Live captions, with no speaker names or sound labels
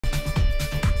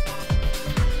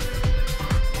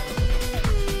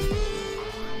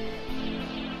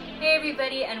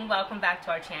everybody, and welcome back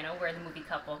to our channel. We're the Movie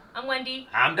Couple. I'm Wendy.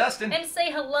 I'm Dustin. And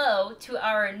say hello to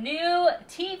our new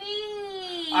TV.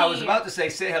 I was about to say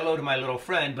hello to my little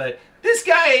friend, but this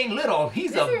guy ain't little.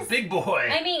 He's a big boy.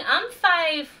 I mean, I'm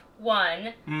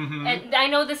 5'1", and I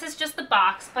know this is just the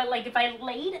box, but like if I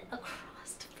laid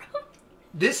across from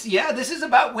this is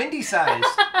about Wendy size.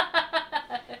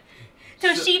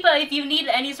 Toshiba, if you need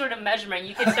any sort of measurement,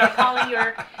 you can start calling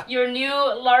your new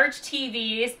large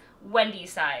TVs Wendy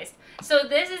sized. So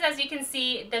this is, as you can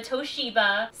see, the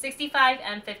Toshiba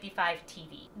 65M55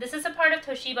 TV. This is a part of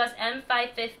Toshiba's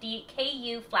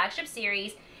M550KU flagship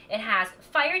series. It has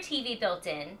Fire TV built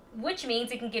in, which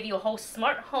means it can give you a whole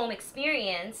smart home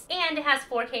experience, and it has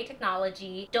 4K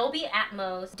technology, Dolby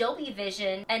Atmos, Dolby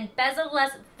Vision, and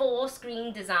bezel-less full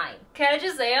screen design. Can I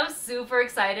just say I'm super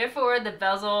excited for the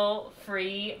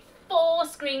bezel-free full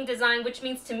screen design, which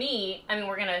means to me, I mean,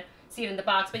 we're gonna see it in the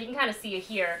box, but you can kind of see it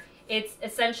here. It's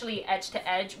essentially edge to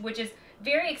edge, which is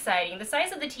very exciting. The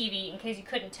size of the TV, in case you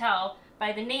couldn't tell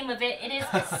by the name of it, it is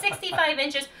 65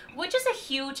 inches, which is a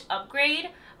huge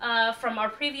upgrade from our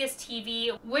previous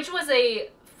TV, which was a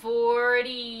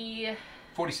 46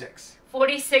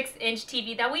 inch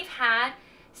TV that we've had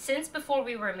since before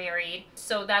we were married.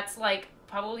 So that's like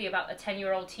probably about a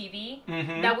 10-year-old TV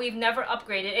that we've never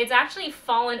upgraded. It's actually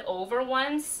fallen over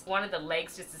once. One of the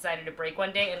legs just decided to break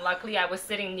one day, and luckily I was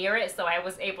sitting near it, so I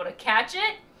was able to catch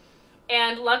it.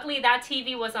 And luckily that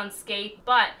TV was unscathed.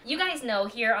 But you guys know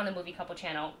here on the Movie Couple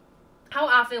channel how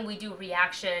often we do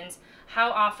reactions,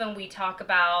 how often we talk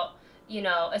about, you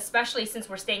know, especially since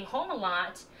we're staying home a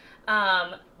lot,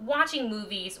 watching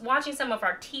movies, watching some of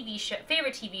our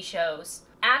favorite TV shows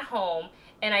at home.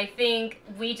 And I think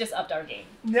we just upped our game.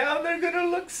 Now they're gonna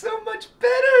look so much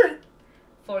better.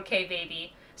 4K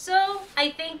baby. So I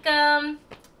think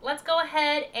let's go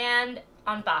ahead and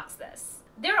unbox this.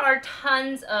 There are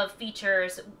tons of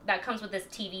features that comes with this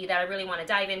TV that I really want to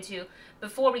dive into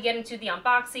before we get into the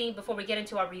unboxing, before we get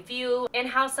into our review, and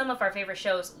how some of our favorite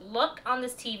shows look on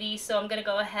this TV. So I'm gonna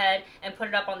go ahead and put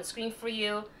it up on the screen for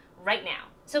you right now.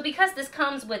 So because this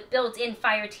comes with built-in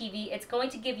Fire TV, it's going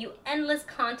to give you endless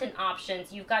content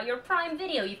options. You've got your Prime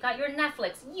Video, you've got your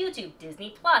Netflix, YouTube,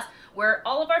 Disney Plus, where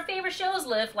all of our favorite shows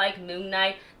live, like Moon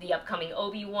Knight, the upcoming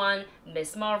Obi-Wan,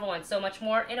 Miss Marvel, and so much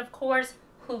more, and of course,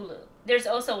 Hulu. There's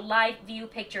also live view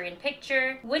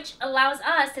picture-in-picture, which allows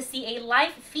us to see a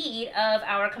live feed of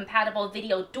our compatible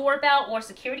video doorbell or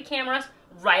security cameras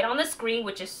right on the screen,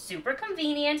 which is super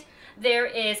convenient. There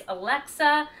is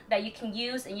Alexa that you can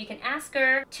use, and you can ask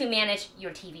her to manage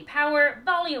your TV power,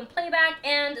 volume, playback,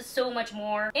 and so much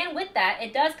more. And with that,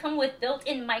 it does come with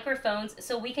built-in microphones,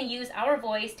 so we can use our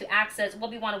voice to access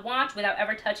what we want to watch without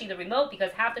ever touching the remote,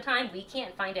 because half the time we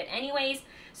can't find it anyways.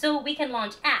 So we can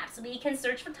launch apps, we can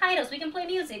search for titles, we can play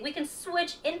music, we can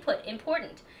switch input,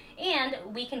 important, and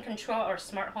we can control our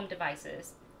smart home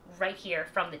devices right here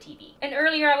from the TV. And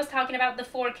earlier I was talking about the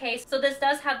 4K, so this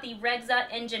does have the Rexa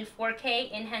Engine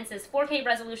 4K, enhances 4K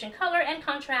resolution, color, and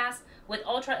contrast with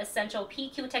Ultra Essential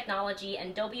PQ technology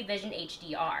and Dolby Vision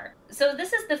HDR. So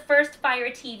this is the first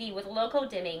Fire TV with local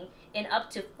dimming in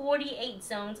up to 48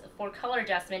 zones for color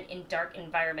adjustment in dark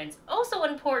environments. Also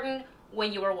important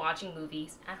when you are watching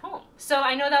movies at home. So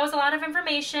I know that was a lot of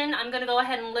information. I'm gonna go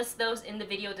ahead and list those in the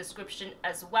video description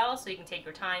as well, so you can take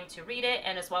your time to read it,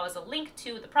 and as well as a link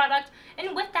to the product.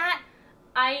 And with that,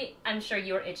 I'm sure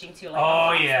you're itching to like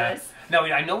unbox this. No,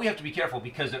 I know we have to be careful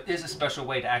because there is a special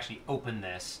way to actually open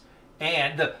this.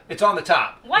 And it's on the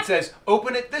top. What? It says,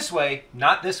 open it this way,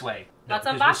 not this way. No, let's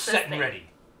unbox this set and thing. Ready.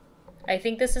 I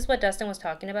think this is what Dustin was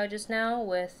talking about just now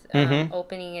with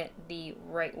opening it the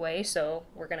right way, so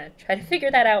we're gonna try to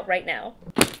figure that out right now.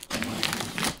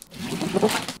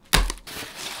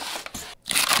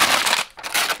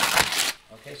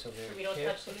 Okay, so very we don't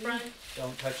touch the front.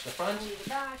 Don't touch the front. Only the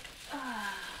back.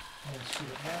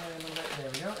 There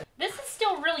we go. This is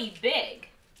still really big.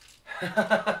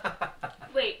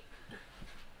 Wait.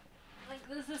 Like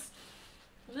this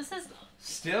is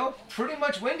still pretty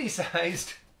much Wendy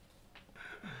sized.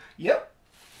 Yep.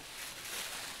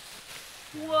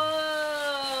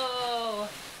 Whoa!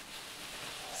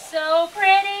 So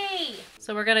pretty!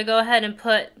 So we're gonna go ahead and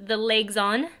put the legs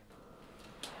on.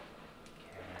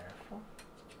 Careful.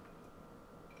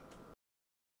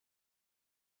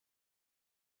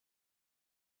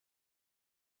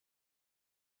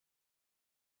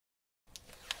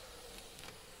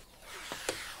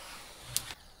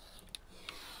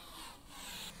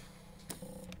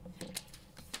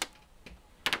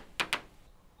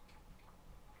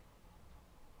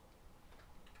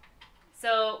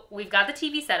 So we've got the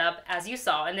TV set up, as you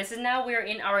saw, and this is now we're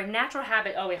in our natural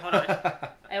habit. Oh wait, hold on.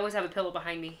 I always have a pillow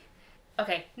behind me.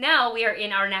 Okay, now we are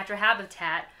in our natural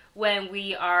habitat when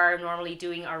we are normally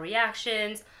doing our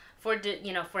reactions for,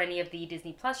 for any of the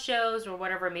Disney Plus shows or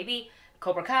whatever, maybe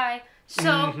Cobra Kai.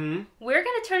 So we're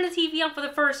going to turn the TV on for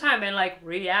the first time and like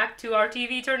react to our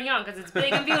TV turning on because it's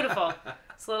big and beautiful.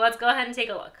 So let's go ahead and take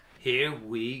a look. Here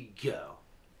we go.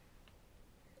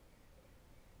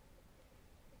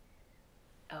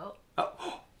 Oh.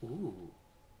 Oh. Ooh.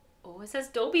 Oh, it says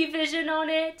Dolby Vision on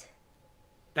it.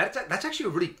 That's actually a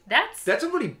really that's a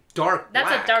really dark black.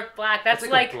 That's a dark black. That's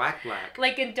like a black.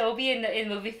 Like in Dolby in the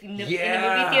movie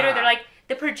theater, they're like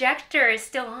the projector is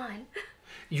still on.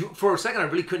 For a second, I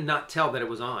really could not tell that it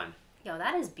was on. Yo,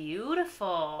 that is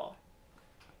beautiful.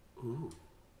 Ooh,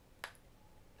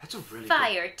 that's a really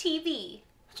Fire good, TV.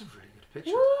 That's a really good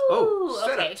picture. Woo! Oh,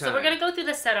 setup okay, time. So we're gonna go through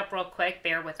the setup real quick.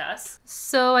 Bear with us.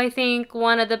 So I think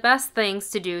one of the best things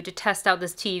to do to test out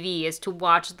this TV is to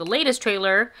watch the latest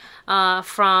trailer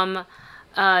from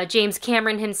James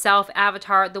Cameron himself,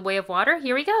 Avatar: The Way of Water.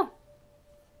 Here we go.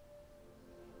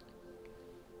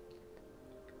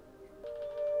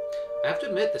 I have to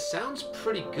admit, the sound's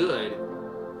pretty good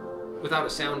without a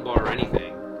sound bar or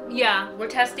anything. Yeah, we're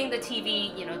testing the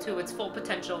TV, to its full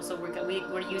potential. So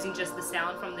we're using just the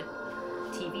sound from the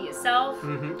TV itself.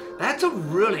 That's a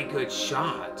really good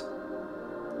shot.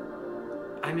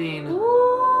 I mean,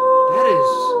 ooh.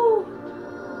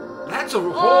 that's a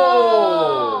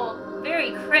whole.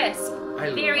 Very crisp.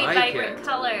 Very like vibrant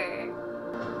color.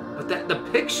 But the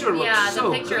picture looks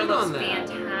so good on that. Yeah, the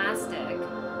picture looks fantastic.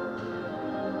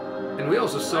 And we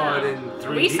also saw it in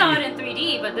 3D. We saw it in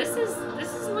 3D, but this is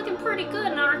looking pretty good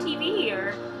on our TV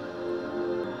here.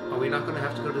 Are we not going to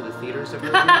have to go to the theaters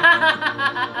every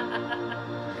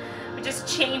We just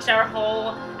changed our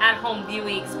whole at-home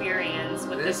viewing experience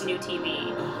with this new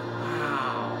TV. Oh,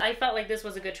 wow. I felt like this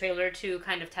was a good trailer to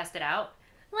kind of test it out.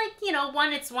 Like,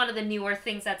 it's one of the newer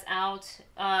things that's out.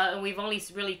 And we've only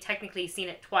really technically seen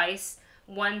it twice.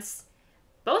 Once,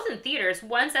 both in theaters.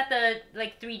 Once at the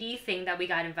 3D thing that we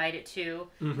got invited to,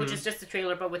 which is just a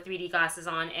trailer but with 3D glasses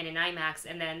on and in IMAX.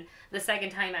 And then the second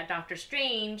time at Doctor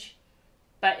Strange,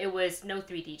 but it was no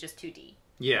 3D, just 2D.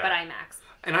 Yeah. But IMAX.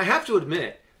 And I have to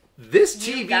admit, this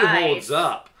TV holds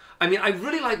up. I mean, I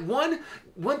really like one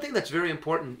thing that's very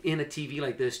important in a TV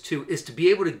like this too is to be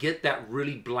able to get that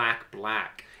really black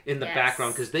in the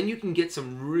background, because then you can get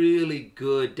some really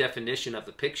good definition of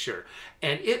the picture.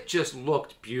 And it just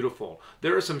looked beautiful.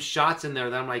 There are some shots in there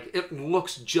that I'm like, it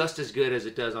looks just as good as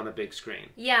it does on a big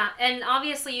screen. Yeah, and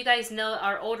obviously you guys know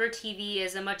our older TV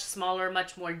is a much smaller,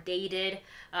 much more dated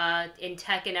in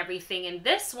tech and everything. And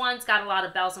this one's got a lot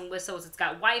of bells and whistles. It's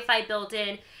got Wi-Fi built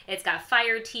in. It's got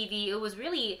Fire TV. It was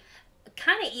really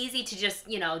kind of easy to just,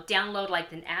 download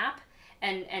like an app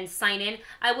and sign in.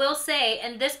 I will say,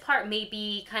 and this part may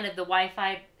be kind of the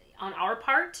Wi-Fi on our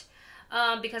part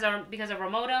because of our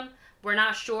modem. We're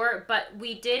not sure, but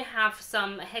we did have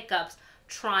some hiccups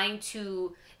trying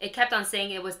to. It kept on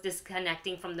saying it was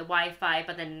disconnecting from the Wi-Fi,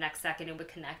 but then the next second it would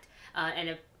connect.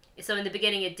 So in the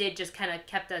beginning, it did just kind of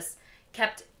kept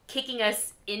kicking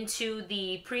us into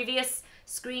the previous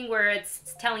screen where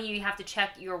it's telling you have to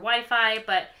check your Wi-Fi,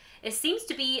 but it seems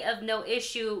to be of no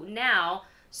issue now.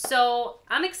 So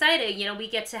I'm excited, we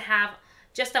get to have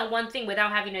just on one thing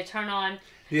without having to turn on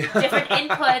different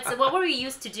inputs. What we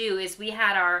used to do is we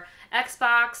had our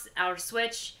Xbox, our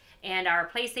Switch, and our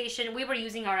PlayStation. We were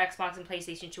using our Xbox and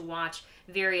PlayStation to watch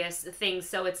various things.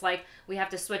 So it's like we have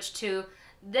to switch to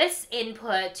this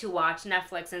input to watch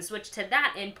Netflix and switch to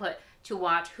that input to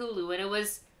watch Hulu. And it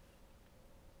was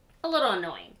a little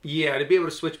annoying. Yeah, to be able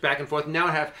to switch back and forth. Now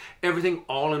I have everything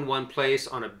all in one place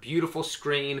on a beautiful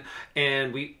screen,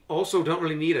 and we also don't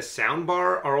really need a sound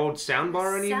bar, our old sound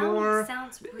bar anymore.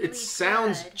 Sounds really it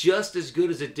sounds good. Just as good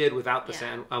as it did without the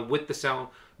sound, with the sound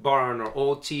bar on our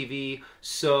old TV.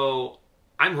 So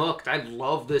I'm hooked. I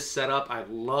love this setup. I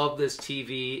love this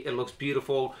TV. It looks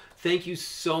beautiful. Thank you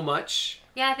so much.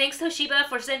 Yeah, thanks Toshiba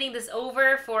for sending this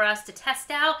over for us to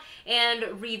test out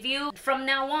and review. From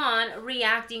now on,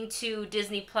 reacting to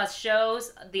Disney Plus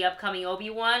shows, the upcoming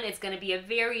Obi-Wan, it's going to be a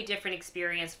very different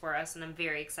experience for us, and I'm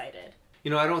very excited.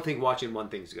 I don't think watching one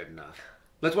thing's good enough.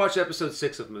 Let's watch episode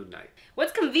 6 of Moon Knight.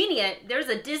 What's convenient? There's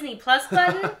a Disney Plus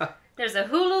button, there's a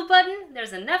Hulu button,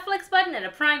 there's a Netflix button, and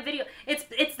a Prime Video.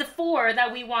 It's the 4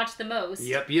 that we watch the most.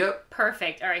 Yep.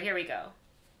 Perfect. All right, here we go.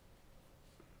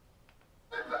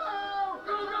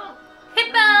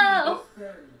 Hippo!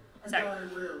 Sorry. Oh,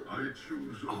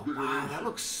 wow, that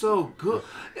looks so good.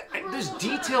 There's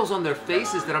details on their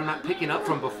faces that I'm not picking up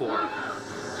from before.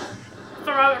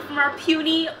 From our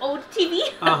puny old TV?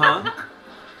 Uh-huh.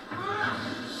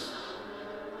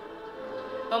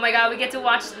 Oh my god, we get to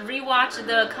rewatch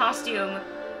the costume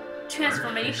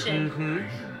transformation.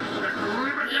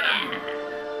 Yeah.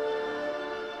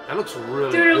 That looks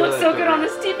really good. Dude, it looks so good on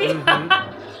this TV.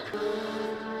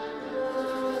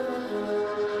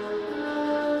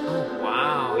 Oh,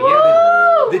 wow.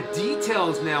 Yeah, the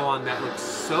details now on that look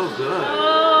so good.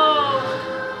 Oh.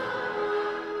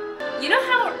 You know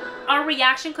how our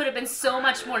reaction could have been so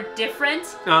much more different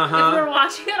if we were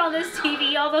watching it on this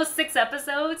TV, all those 6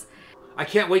 episodes? I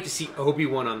can't wait to see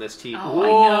Obi-Wan on this TV. Oh, whoa.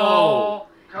 I know.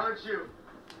 Can't you?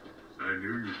 I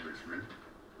knew you'd miss me.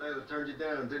 Layla turned you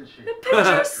down, didn't she? The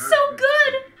picture's so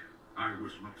good. I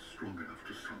was not strong enough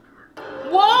to stop her.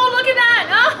 Whoa, look at that.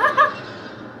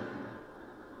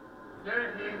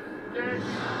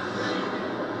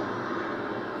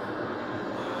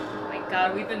 Oh my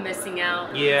god, we've been missing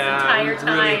out this entire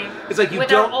time. It's like you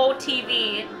with our old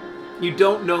TV. You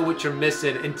don't know what you're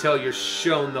missing until you're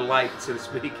shown the light, so to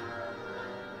speak.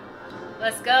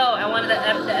 Let's go. I wanted the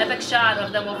epic shot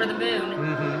of them over the moon.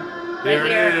 There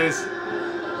it is.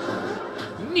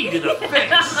 Knee to the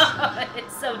face.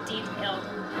 It's so detailed.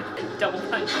 Double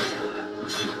punch.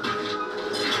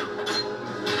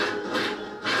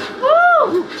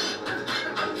 Woo!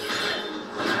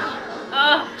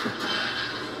 Oh.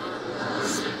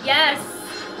 Yes.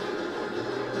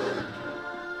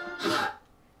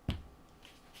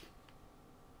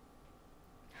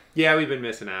 Yeah, we've been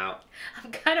missing out.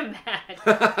 I'm kind of mad.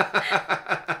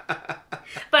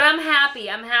 But I'm happy.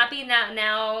 I'm happy that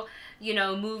now, you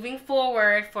know, moving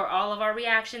forward for all of our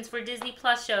reactions for Disney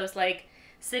Plus shows, like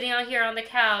sitting out here on the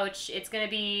couch, it's going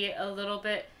to be a little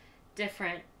bit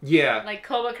different. Yeah. Like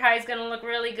Cobra Kai is going to look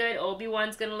really good.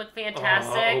 Obi-Wan's going to look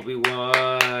fantastic. Oh,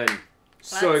 Obi-Wan.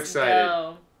 So excited.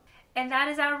 Go. And that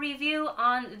is our review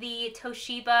on the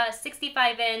Toshiba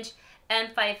 65-inch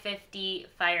MK550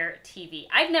 Fire TV.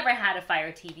 I've never had a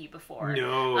Fire TV before.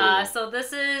 No. So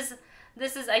this is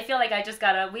I feel like we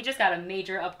just got a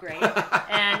major upgrade,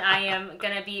 and I am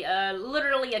gonna be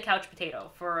literally a couch potato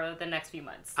for the next few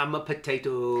months. I'm a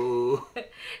potato.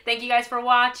 Thank you guys for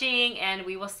watching, and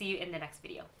we will see you in the next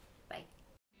video. Bye.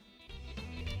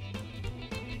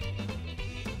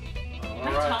 Am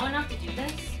I tall enough to do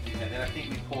this? And then I think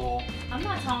we pull. I'm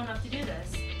not tall enough to do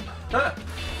this. Huh.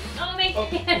 Oh, my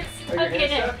hands stuck in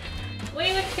it.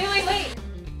 Wait.